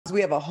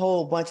we have a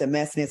whole bunch of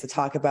messiness to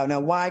talk about.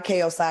 Now,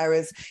 YK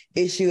Osiris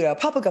issued a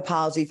public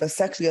apology for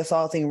sexually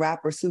assaulting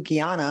rapper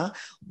Sukihana.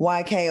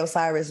 YK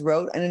Osiris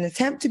wrote, in an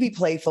attempt to be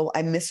playful,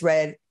 I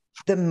misread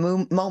the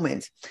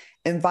moment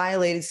and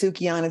violated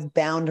Sukihana's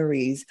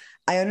boundaries.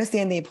 I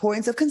understand the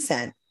importance of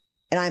consent,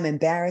 and I'm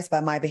embarrassed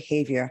by my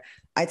behavior.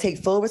 I take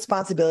full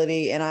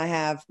responsibility, and I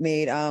have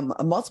made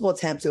a multiple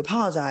attempts to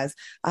apologize.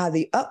 I have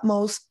the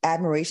utmost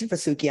admiration for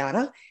Sukihana,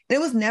 and it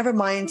was never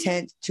my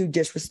intent to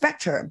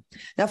disrespect her.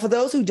 Now, for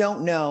those who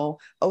don't know,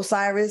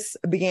 Osiris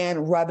began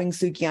rubbing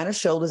Sukihana's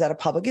shoulders at a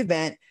public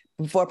event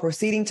before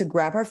proceeding to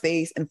grab her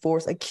face and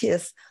force a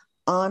kiss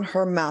on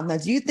her mouth. Now,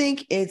 do you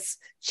think it's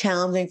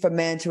challenging for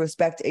men to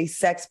respect a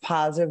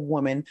sex-positive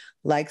woman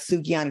like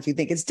Sukihana? Do you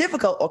think it's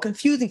difficult or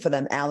confusing for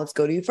them? Al, let's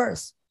go to you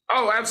first.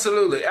 Oh,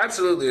 absolutely.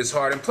 Absolutely. It's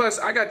hard. And plus,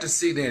 I got to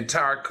see the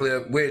entire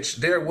clip, which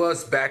there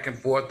was back and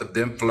forth of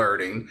them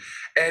flirting.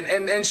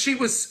 And she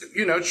was,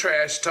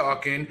 trash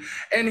talking,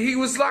 and he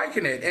was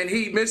liking it, and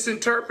he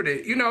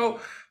misinterpreted.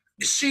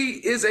 She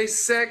is a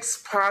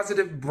sex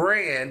positive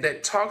brand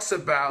that talks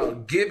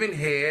about giving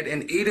head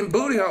and eating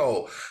booty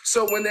hole.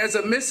 So when there's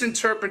a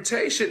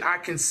misinterpretation, I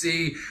can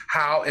see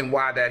how and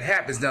why that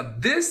happens. Now,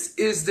 this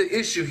is the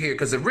issue here,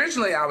 because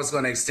originally I was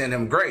going to extend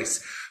him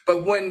grace.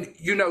 But when,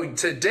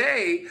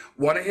 today,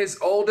 one of his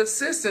old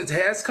assistants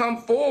has come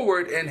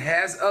forward and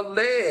has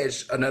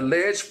an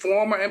alleged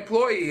former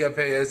employee of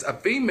his, a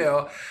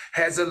female,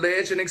 has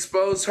alleged and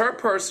exposed her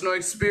personal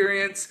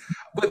experience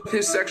with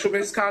his sexual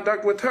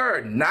misconduct with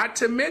her. Not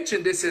to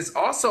mention, this has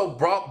also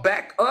brought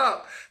back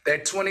up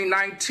that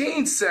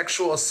 2019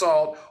 sexual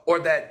assault, or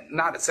that,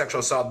 not sexual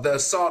assault, the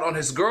assault on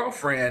his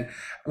girlfriend,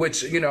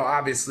 which,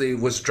 obviously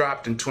was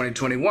dropped in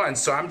 2021.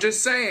 So I'm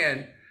just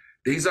saying,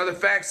 these are the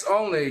facts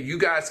only. You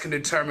guys can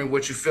determine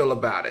what you feel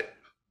about it.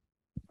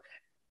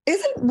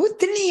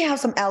 Didn't he have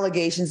some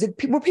allegations?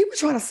 Were people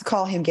trying to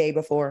call him gay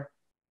before?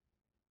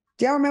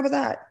 Do y'all remember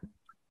that?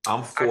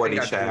 I'm 40,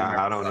 child.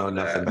 I don't know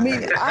nothing about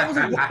it.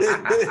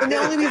 And the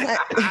only reason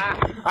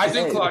I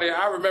do, Claudia.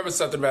 I remember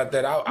something about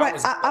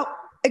that.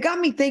 It got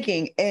me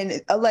thinking, and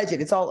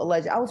it's all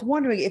alleged. I was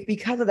wondering if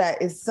because of that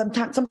is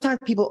sometimes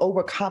people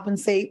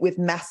overcompensate with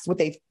what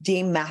they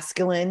deem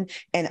masculine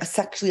and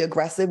sexually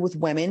aggressive with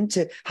women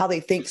to how they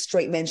think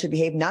straight men should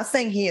behave. Not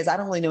saying he is. I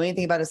don't really know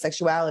anything about his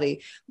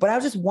sexuality, but I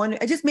was just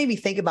wondering. It just made me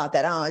think about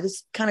that. I don't know. It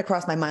just kind of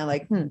crossed my mind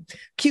like,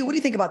 Q, what do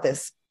you think about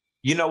this?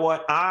 You know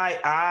what?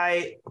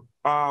 I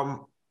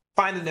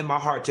find it in my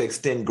heart to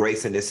extend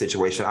grace in this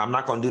situation. I'm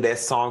not going to do that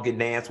song and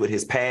dance with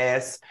his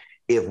past.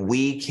 If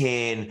we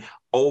can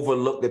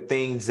overlook the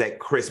things that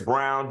Chris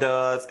Brown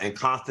does and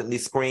constantly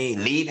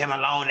scream, leave him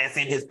alone, that's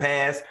in his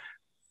past.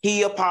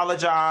 He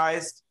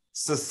apologized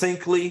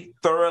succinctly,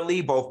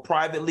 thoroughly, both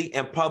privately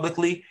and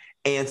publicly,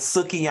 and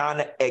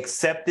Sukihana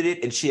accepted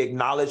it, and she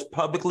acknowledged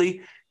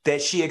publicly that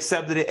she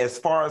accepted it. As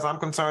far as I'm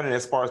concerned, and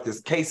as far as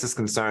this case is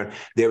concerned,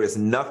 there is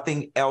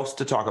nothing else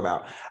to talk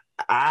about.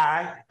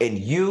 I and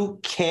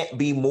you can't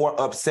be more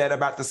upset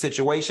about the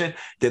situation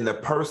than the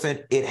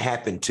person it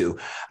happened to.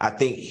 I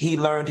think he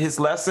learned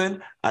his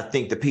lesson. I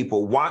think the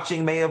people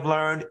watching may have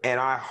learned, and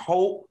I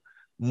hope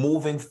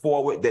moving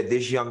forward that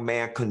this young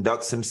man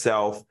conducts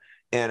himself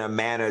in a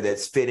manner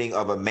that's fitting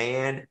of a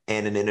man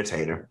and an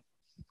entertainer.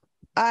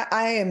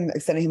 I am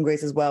extending him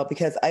grace as well,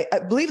 because I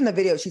believe in the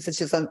video she said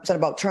something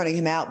about turning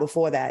him out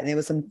before that, and there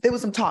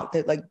was some talk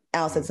that, like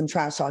Al said, some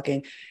trash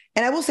talking.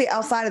 And I will say,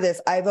 outside of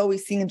this, I've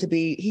always seen him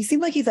he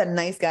seemed like he's a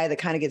nice guy that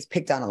kind of gets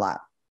picked on a lot.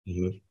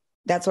 Mm-hmm.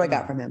 That's what I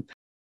got from him.